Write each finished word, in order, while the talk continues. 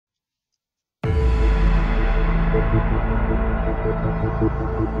Welcome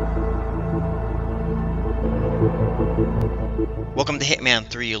to Hitman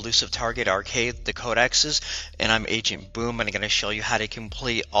 3 Elusive Target Arcade, the Codices, and I'm Agent Boom, and I'm going to show you how to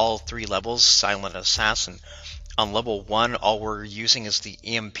complete all 3 levels, Silent Assassin. On level 1, all we're using is the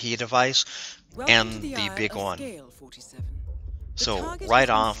EMP device and the big one. So right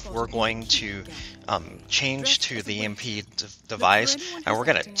off, we're going to change to the EMP device, and we're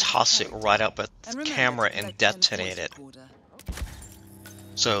going to toss it right up at the camera and detonate it.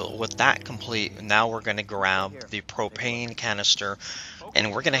 So with that complete, now we're going to grab the propane canister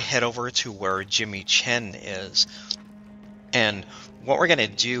and we're going to head over to where Jimmy Chen is. And what we're going to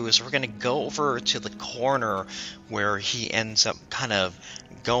do is we're going to go over to the corner where he ends up kind of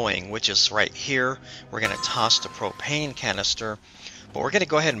going, which is right here. We're going to toss the propane canister, but we're going to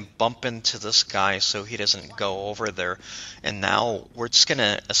go ahead and bump into this guy so he doesn't go over there. And now we're just going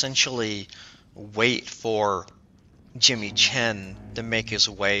to essentially wait for Jimmy Chen to make his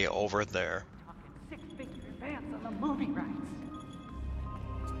way over there.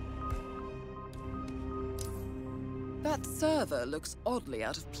 That server looks oddly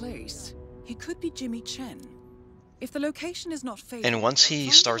out of place. He could be Jimmy Chen. If the location is not fatal, and once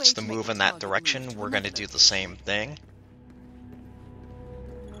he starts to move in that direction, we're going to do the same thing.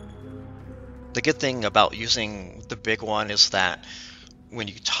 The good thing about using the big one is that when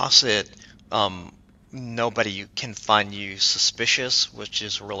you toss it, nobody can find you suspicious, which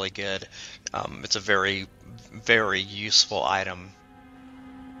is really good. It's a very, very useful item.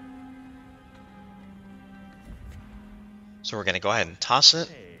 So we're going to go ahead and toss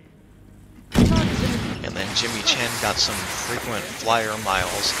it. And then Jimmy Chen got some frequent flyer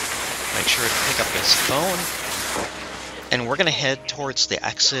miles. Make sure to pick up his phone. And we're going to head towards the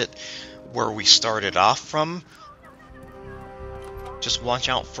exit where we started off from. Just watch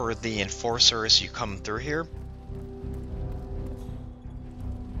out for the enforcer as you come through here.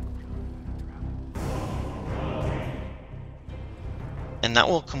 And that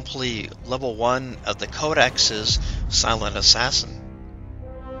will complete level 1 of the Codices Silent Assassin.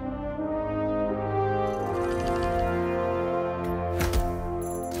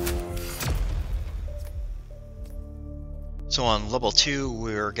 So on level 2,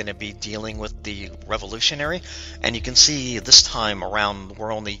 we're going to be dealing with the Revolutionary, and you can see this time around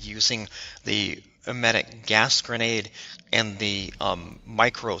we're only using the emetic gas grenade and the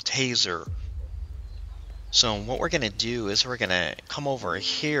micro taser. So what we're going to do is we're going to come over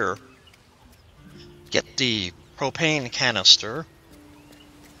here, get the propane canister.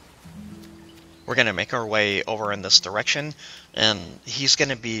 We're going to make our way over in this direction, and he's going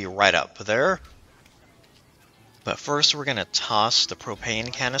to be right up there. But first we're going to toss the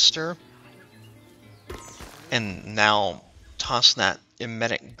propane canister, and now toss that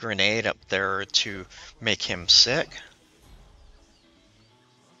emetic grenade up there to make him sick.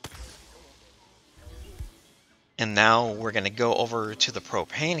 And now we're going to go over to the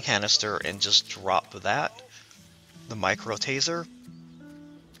propane canister and just drop that, the micro taser.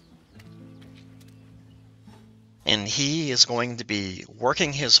 And he is going to be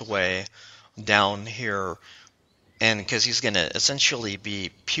working his way down here, and because he's going to essentially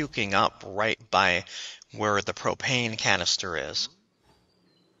be puking up right by where the propane canister is.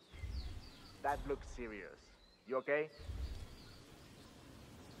 That looks serious. You okay?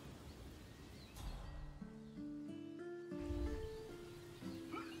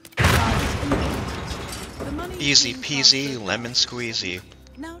 Easy peasy, lemon squeezy.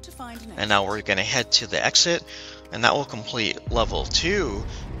 And now we're going to head to the exit, and that will complete level 2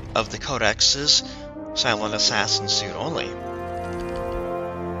 of the Codices Silent Assassin suit only.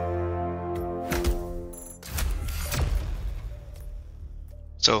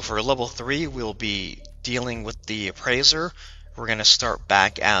 So for level 3, we'll be dealing with the Appraiser. We're going to start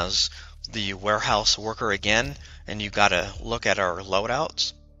back as the warehouse worker again, and you gotta look at our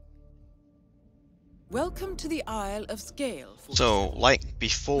loadouts. Welcome to the Isle of Scale. So, like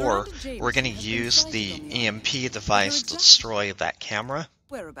before, we're going to use the EMP device to destroy that camera.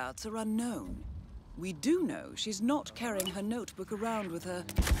 Whereabouts are unknown. We do know she's not carrying her notebook around with her,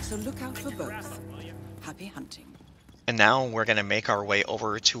 so look out for both. Happy hunting. And now we're going to make our way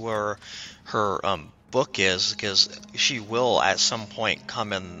over to where her book is, because she will at some point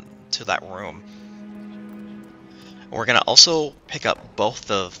come into that room. We're going to also pick up both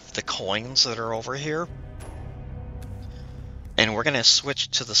of the coins that are over here. And we're going to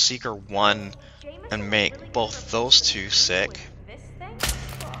switch to the Seeker 1 and make both those two sick.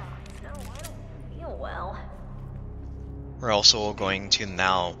 We're also going to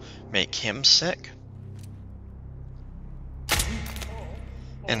now make him sick.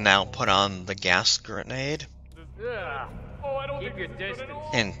 And now put on the gas grenade. Keep your distance.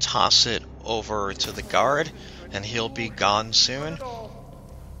 and toss it over to the guard, and he'll be gone soon.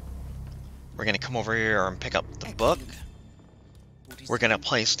 We're going to come over here and pick up the book. We're going to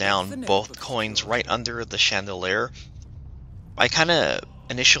place down both coins right under the chandelier. I kind of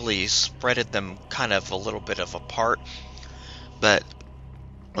initially spreaded them kind of a little bit of apart, but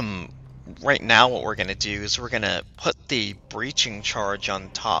right now what we're going to do is we're going to put the breaching charge on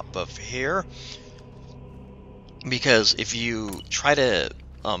top of here, because if you try to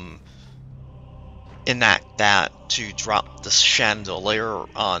enact that to drop the chandelier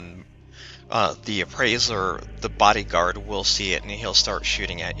on the appraiser, the bodyguard will see it and he'll start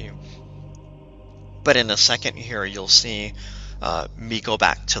shooting at you. But in a second here you'll see me go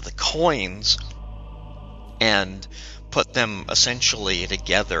back to the coins and put them essentially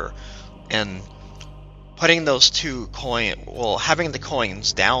together, and putting those two having the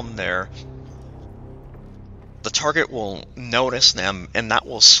coins down there, the target will notice them, and that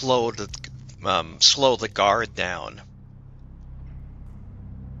will slow the guard down.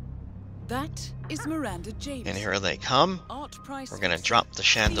 That is Miranda James. And here they come. We're going to drop the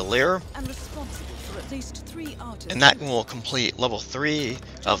chandelier, and responsible for at least 3 artists. and that will complete level 3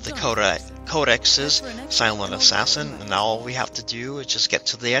 of the Codices, Silent Assassin, and now all we have to do is just get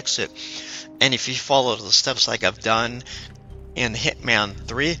to the exit. And if you follow the steps like I've done in Hitman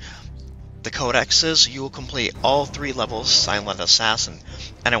 3, the Codices, you will complete all 3 levels Silent Assassin.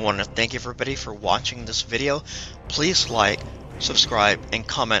 And I want to thank everybody for watching this video. Please like, subscribe, and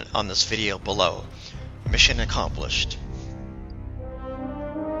comment on this video below. Mission accomplished.